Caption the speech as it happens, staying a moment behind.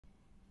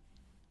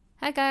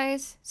Hi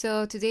guys,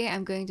 so today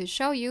I'm going to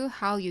show you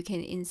how you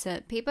can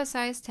insert paper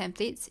size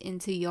templates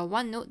into your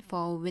OneNote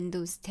for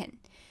Windows 10.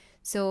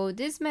 So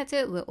this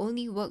method will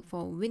only work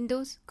for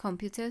Windows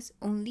computers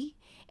only,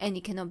 and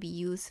it cannot be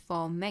used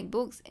for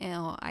MacBooks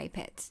or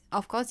iPads.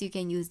 Of course, you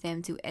can use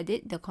them to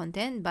edit the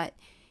content, but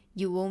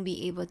you won't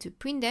be able to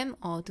print them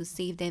or to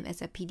save them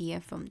as a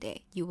PDF from there.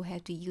 You will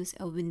have to use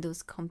a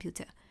Windows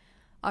computer.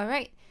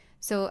 Alright,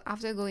 so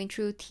after going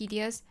through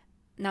tedious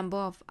number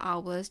of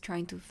hours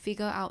trying to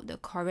figure out the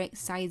correct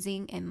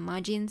sizing and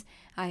margins,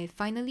 I have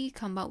finally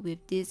come up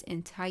with this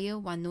entire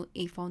OneNote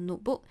A4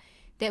 notebook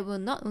that will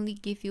not only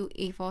give you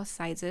A4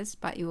 sizes,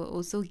 but it will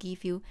also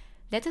give you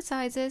letter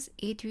sizes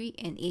A3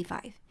 and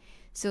A5.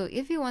 So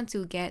if you want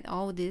to get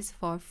all this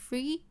for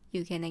free,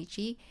 you can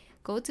actually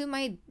go to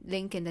my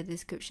link in the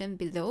description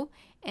below,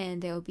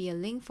 and there will be a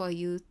link for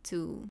you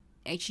to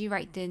actually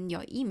write in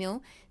your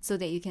email so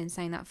that you can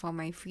sign up for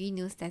my free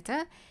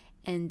newsletter,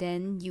 and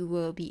then you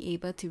will be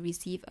able to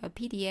receive a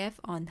PDF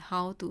on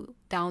how to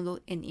download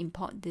and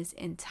import this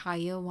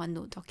entire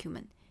OneNote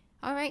document.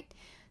 Alright,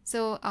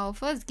 so I'll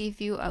first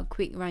give you a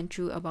quick run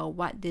through about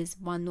what this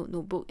OneNote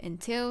notebook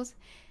entails.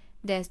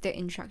 There's the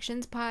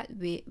instructions part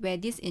where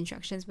these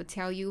instructions will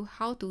tell you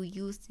how to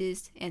use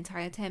this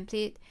entire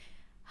template,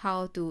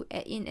 how to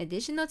add in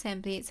additional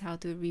templates, how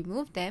to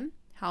remove them,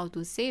 how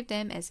to save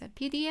them as a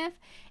PDF,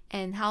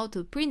 and how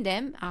to print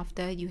them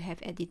after you have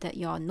edited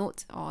your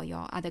notes or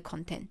your other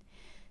content.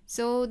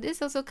 So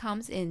this also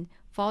comes in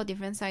 4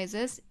 different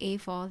sizes: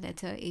 A4,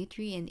 letter,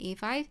 A3, and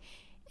A5.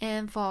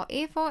 And for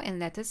A4 and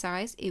letter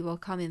size, it will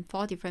come in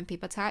 4 different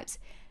paper types.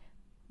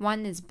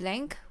 One is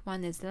blank,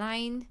 one is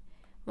line,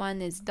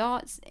 one is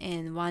dots,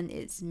 and one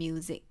is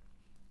music.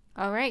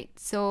 Alright,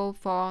 so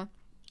for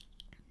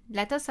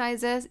letter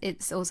sizes,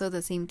 it's also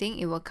the same thing.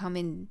 It will come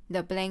in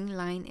the blank,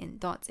 line, and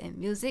dots and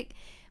music.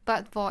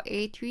 But for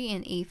A3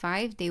 and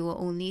A5, they will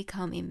only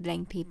come in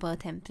blank paper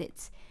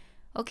templates.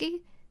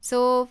 Okay,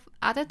 so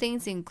other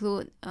things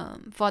include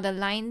for the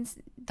lines,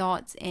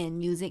 dots, and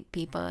music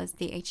papers,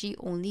 they actually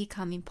only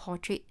come in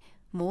portrait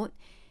mode.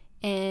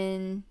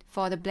 And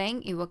for the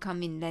blank, it will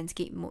come in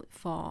landscape mode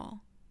for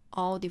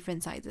all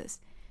different sizes.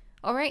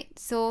 Alright,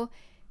 so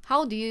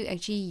how do you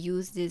actually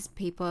use this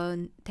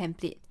paper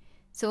template?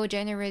 So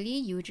generally,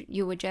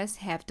 you will just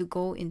have to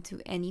go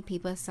into any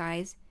paper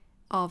size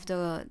of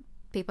the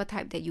paper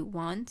type that you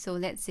want. So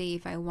let's say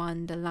if I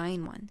want the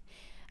line one,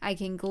 I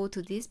can go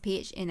to this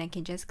page and I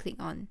can just click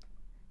on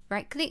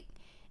right click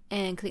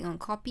and click on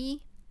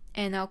copy,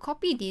 and I'll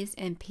copy this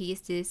and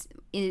paste this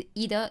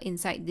either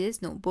inside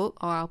this notebook,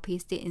 or I'll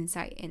paste it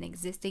inside an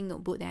existing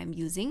notebook that I'm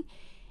using.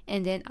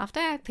 And then after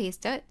I've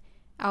pasted,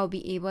 I'll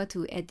be able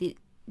to edit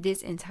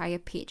this entire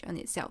page on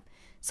itself.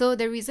 So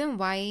the reason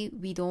why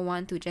we don't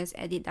want to just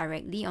edit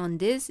directly on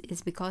this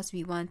is because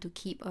we want to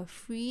keep a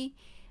free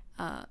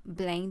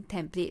blank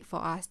template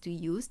for us to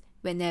use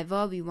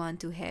whenever we want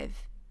to have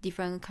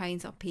different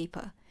kinds of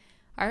paper.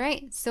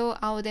 Alright, so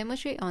I'll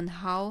demonstrate on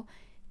how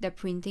the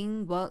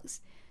printing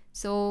works.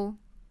 So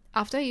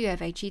after you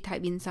have actually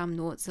typed in some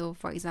notes, so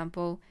for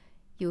example,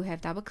 you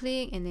have double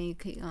click and then you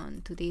click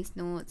on today's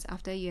notes.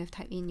 After you have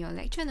typed in your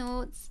lecture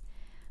notes,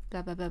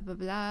 blah blah blah blah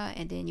blah,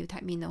 and then you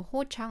type in a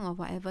whole chunk of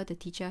whatever the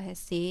teacher has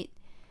said.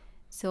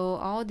 So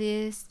all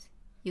this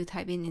you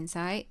type in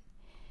inside,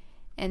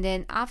 and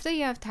then after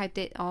you have typed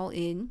it all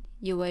in,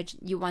 you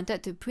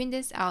wanted to print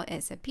this out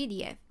as a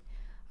PDF.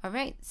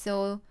 Alright,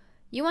 so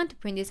you want to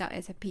print this out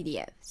as a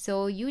PDF.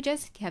 So you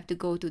just have to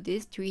go to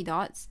these 3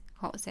 dots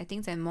called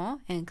settings and more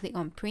and click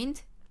on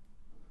print.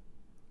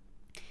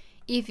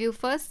 If you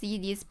first see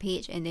this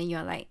page and then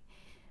you're like,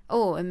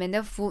 oh,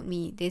 Amanda fooled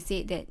me, they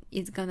said that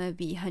it's gonna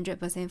be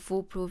 100%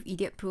 foolproof,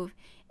 idiot proof,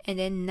 and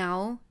then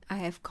now I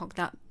have cocked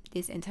up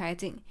this entire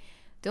thing.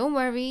 Don't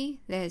worry,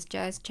 let's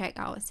just check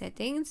our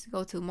settings,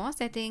 go to more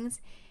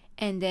settings,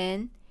 and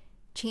then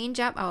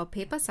change up our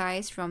paper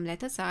size from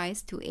letter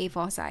size to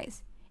A4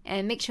 size,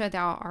 and make sure that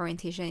our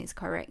orientation is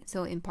correct,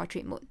 so in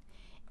portrait mode,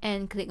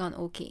 and click on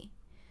OK.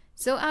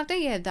 So after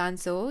you have done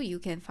so, you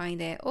can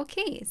find that,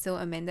 okay, so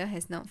Amanda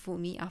has not fooled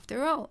me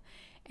after all.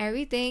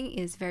 Everything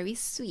is very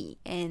sweet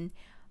and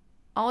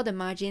all the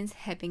margins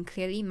have been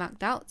clearly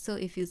marked out. So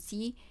if you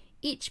see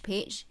each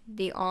page,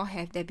 they all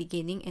have the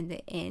beginning and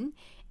the end,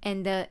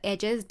 and the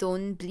edges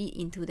don't bleed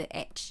into the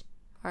edge.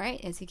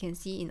 Alright, as you can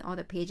see in all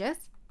the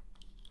pages.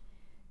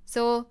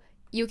 So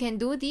you can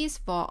do this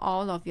for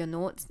all of your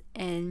notes,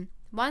 and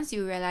once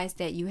you realize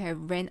that you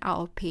have ran out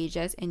of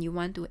pages and you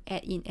want to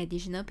add in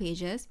additional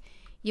pages,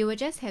 you will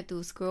just have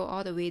to scroll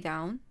all the way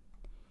down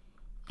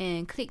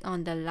and click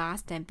on the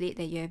last template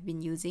that you have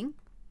been using.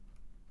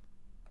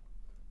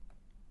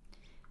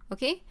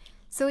 Okay,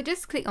 so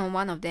just click on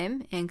one of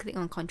them and click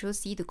on Ctrl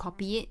C to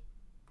copy it.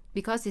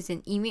 Because it's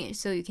an image,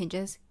 so you can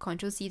just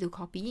Ctrl C to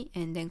copy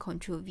and then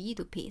Ctrl V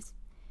to paste.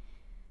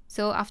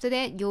 So after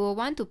that, you will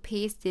want to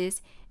paste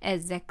this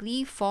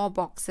exactly 4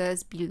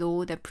 boxes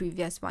below the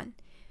previous one.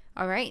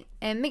 Alright,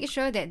 and make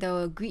sure that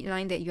the grid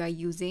line that you are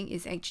using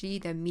is actually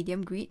the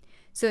medium grid.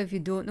 So if you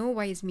don't know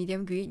why it's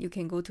medium grid, you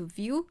can go to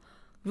View,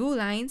 Rule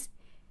Lines,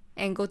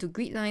 and go to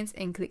grid lines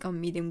and click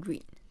on medium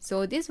grid.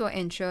 So this will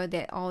ensure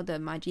that all the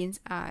margins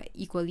are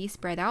equally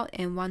spread out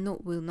and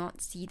OneNote will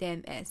not see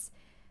them as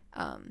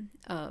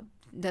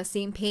the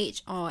same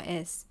page or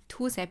as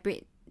two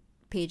separate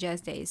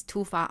pages that is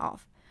too far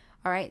off.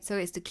 Alright, so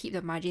it's to keep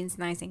the margins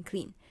nice and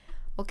clean.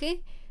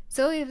 Okay,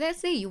 so if let's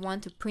say you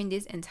want to print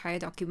this entire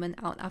document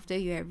out after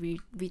you have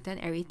written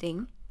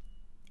everything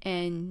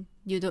and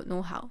you don't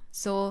know how,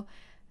 so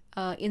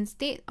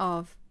instead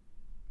of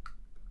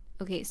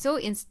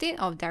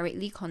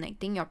directly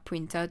connecting your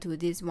printer to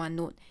this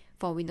OneNote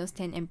for Windows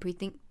 10 and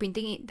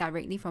printing it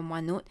directly from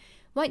OneNote,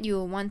 what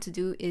you want to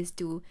do is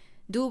to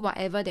do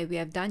whatever that we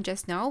have done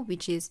just now,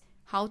 which is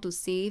how to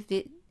save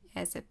it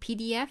as a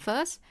PDF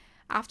first.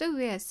 After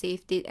we have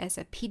saved it as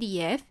a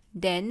PDF,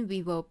 then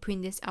we will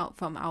print this out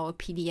from our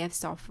PDF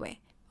software.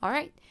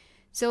 Alright,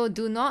 so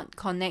do not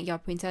connect your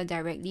printer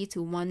directly to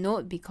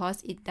OneNote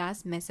because it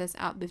does messes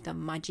up with the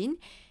margin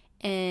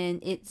and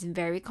it's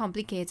very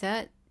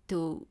complicated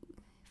to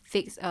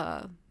fix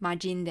a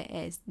margin that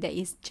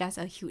is just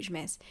a huge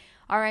mess.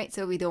 Alright,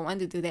 so we don't want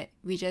to do that.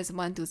 We just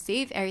want to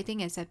save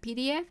everything as a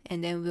PDF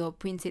and then we'll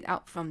print it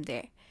out from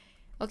there.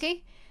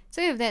 Okay,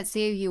 so if let's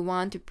say you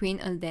want to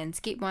print a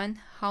landscape one,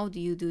 how do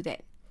you do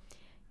that?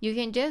 You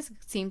can just,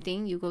 same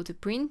thing, you go to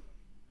print,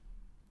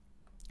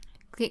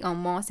 click on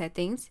more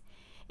settings,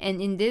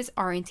 and in this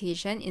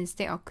orientation,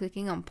 instead of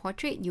clicking on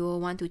portrait, you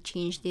will want to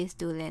change this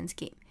to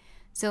landscape.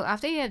 So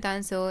after you have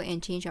done so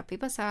and change your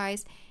paper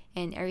size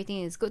and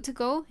everything is good to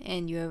go,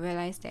 and you will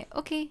realize that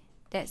okay,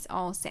 that's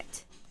all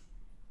set.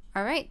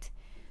 Alright,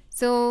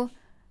 so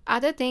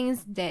other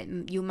things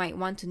that you might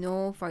want to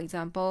know, for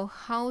example,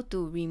 how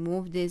to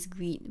remove this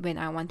grid when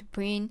I want to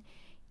print.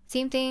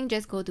 Same thing,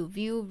 just go to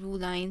view, rule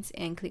lines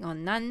and click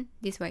on none.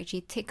 This will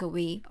actually take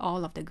away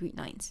all of the grid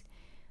lines.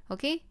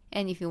 Okay,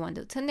 and if you want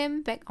to turn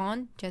them back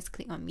on, just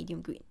click on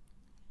medium grid.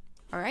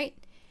 Alright,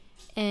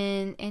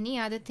 and any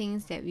other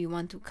things that we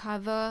want to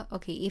cover.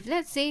 Okay, if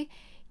let's say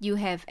you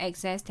have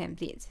excess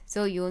templates,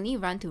 so you only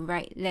want to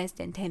write less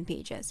than 10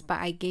 pages, but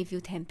I gave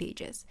you 10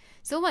 pages.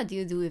 So what do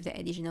you do with the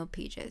additional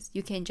pages?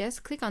 You can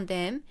just click on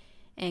them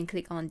and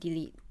click on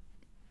delete.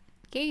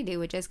 Okay, they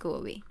will just go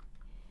away.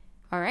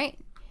 Alright,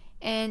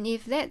 and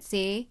if let's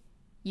say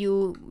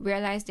you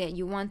realize that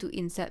you want to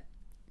insert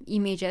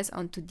images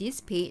onto this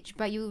page,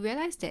 but you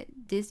realize that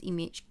this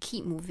image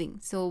keep moving,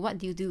 so what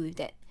do you do with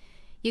that?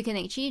 You can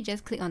actually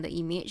just click on the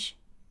image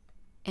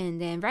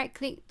and then right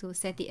click to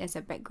set it as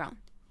a background.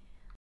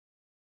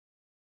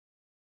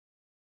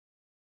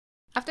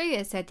 After you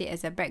have set it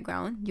as a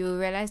background, you will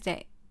realize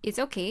that it's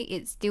okay,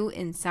 it's still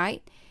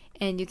inside,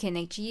 and you can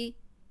actually,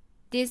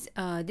 this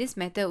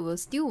method will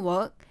still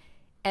work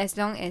as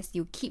long as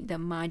you keep the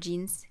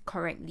margins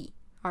correctly,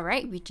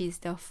 alright, which is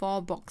the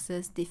 4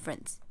 boxes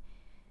difference.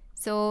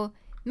 So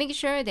make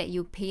sure that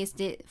you paste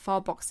it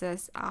 4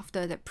 boxes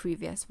after the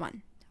previous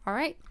one,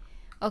 alright?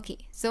 Okay,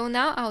 so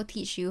now I'll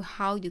teach you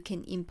how you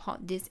can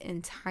import this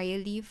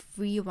entirely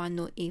free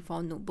OneNote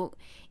A4 notebook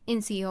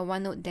into your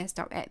OneNote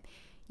desktop app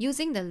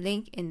using the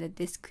link in the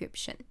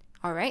description.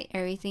 Alright,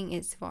 everything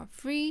is for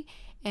free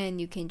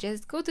and you can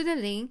just go to the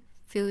link,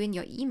 fill in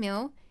your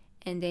email,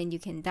 and then you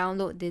can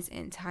download this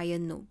entire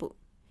notebook.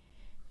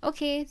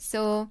 Okay,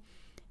 so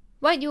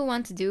what you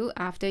want to do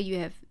after you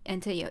have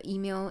entered your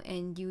email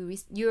and you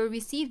will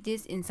receive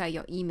this inside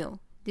your email,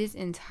 this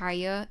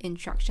entire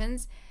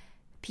instructions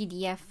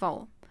PDF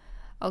file.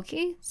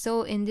 Okay,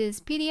 so in this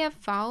PDF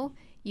file,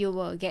 you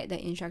will get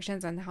the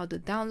instructions on how to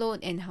download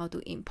and how to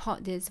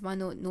import this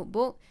OneNote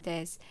notebook.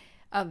 There's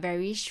a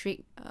very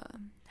strict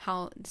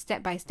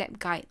step-by-step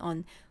guide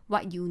on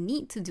what you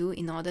need to do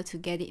in order to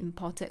get it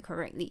imported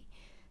correctly.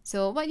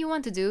 So what you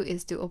want to do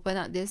is to open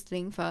up this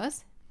link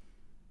first,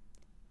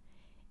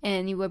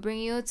 and it will bring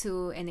you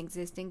to an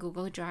existing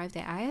Google Drive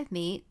that I have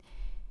made,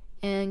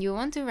 and you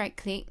want to right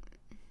click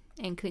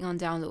and click on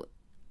download.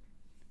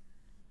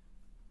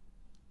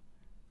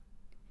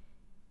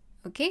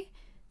 Okay,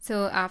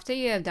 so after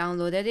you have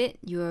downloaded it,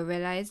 you will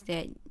realize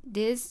that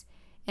this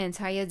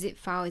entire zip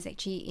file is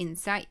actually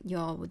inside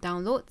your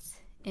downloads,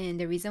 and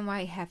the reason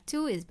why I have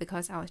 2 is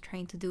because I was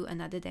trying to do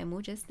another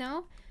demo just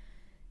now.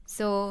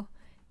 So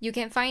you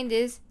can find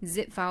this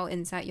zip file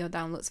inside your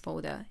downloads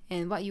folder,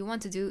 and what you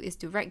want to do is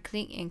to right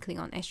click and click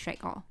on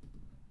extract all.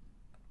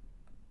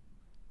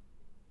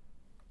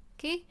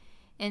 Okay,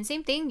 and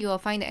same thing, you will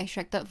find the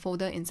extracted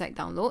folder inside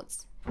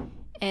downloads,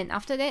 and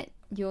after that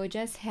you'll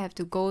just have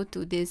to go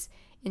to this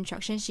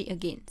instruction sheet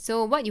again.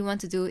 So what you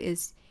want to do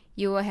is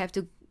you will have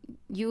to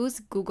use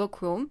Google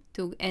Chrome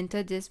to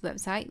enter this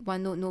website,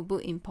 OneNote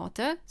Notebook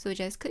Importer. So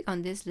just click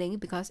on this link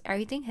because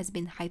everything has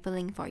been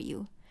hyperlinked for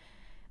you.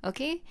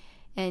 Okay,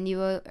 and you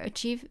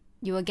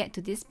will get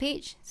to this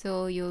page.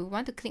 So you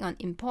want to click on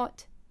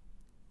import,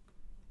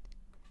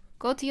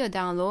 go to your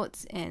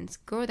downloads and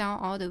scroll down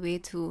all the way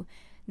to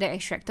the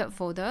extracted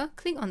folder.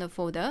 Click on the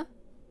folder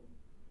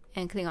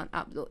and click on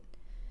upload.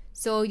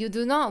 So you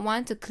do not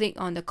want to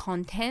click on the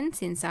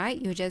contents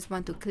inside, you just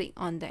want to click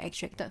on the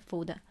extracted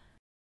folder.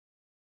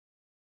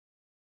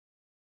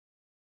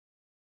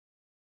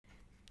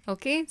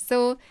 Okay,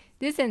 so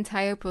this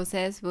entire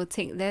process will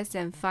take less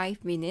than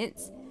 5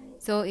 minutes.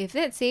 So if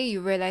let's say you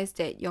realize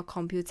that your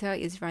computer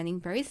is running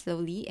very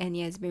slowly and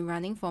it has been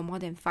running for more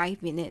than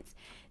 5 minutes,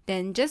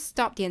 then just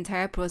stop the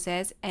entire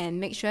process and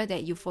make sure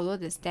that you follow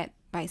the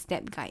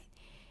step-by-step guide.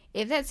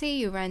 If let's say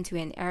you run to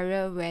an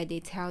error where they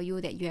tell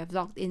you that you have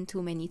logged in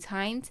too many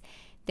times,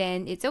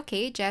 then it's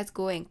okay, just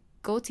go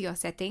to your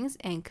settings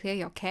and clear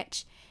your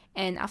cache.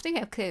 And after you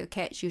have cleared your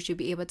cache, you should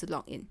be able to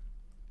log in.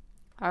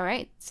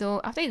 Alright,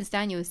 so after it's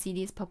done, you'll see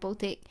this purple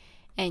tick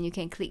and you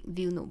can click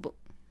View Notebook.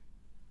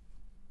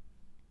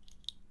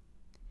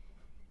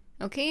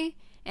 Okay,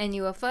 and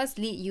it will first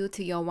lead you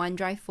to your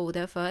OneDrive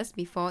folder first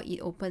before it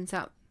opens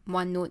up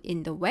OneNote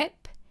in the web.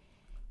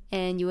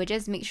 And you will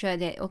just make sure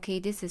that, okay,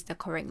 this is the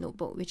correct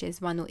notebook, which is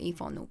OneNote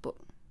A4 Notebook.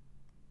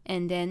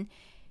 And then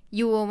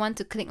you will want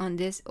to click on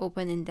this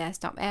Open in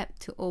Desktop app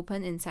to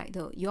open inside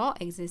your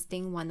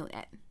existing OneNote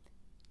app.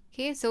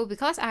 Okay, so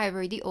because I have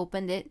already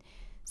opened it,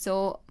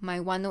 so my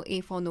OneNote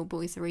A4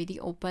 Notebook is already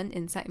open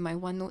inside my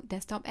OneNote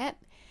desktop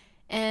app.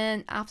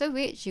 And after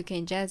which you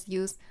can just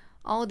use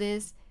all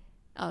this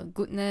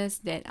goodness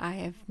that I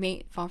have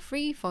made for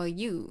free for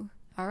you.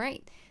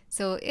 Alright,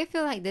 so if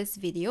you like this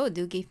video,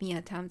 do give me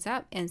a thumbs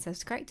up and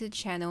subscribe to the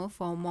channel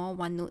for more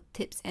OneNote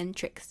tips and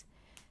tricks.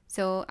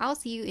 So I'll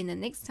see you in the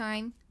next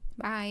time.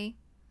 Bye!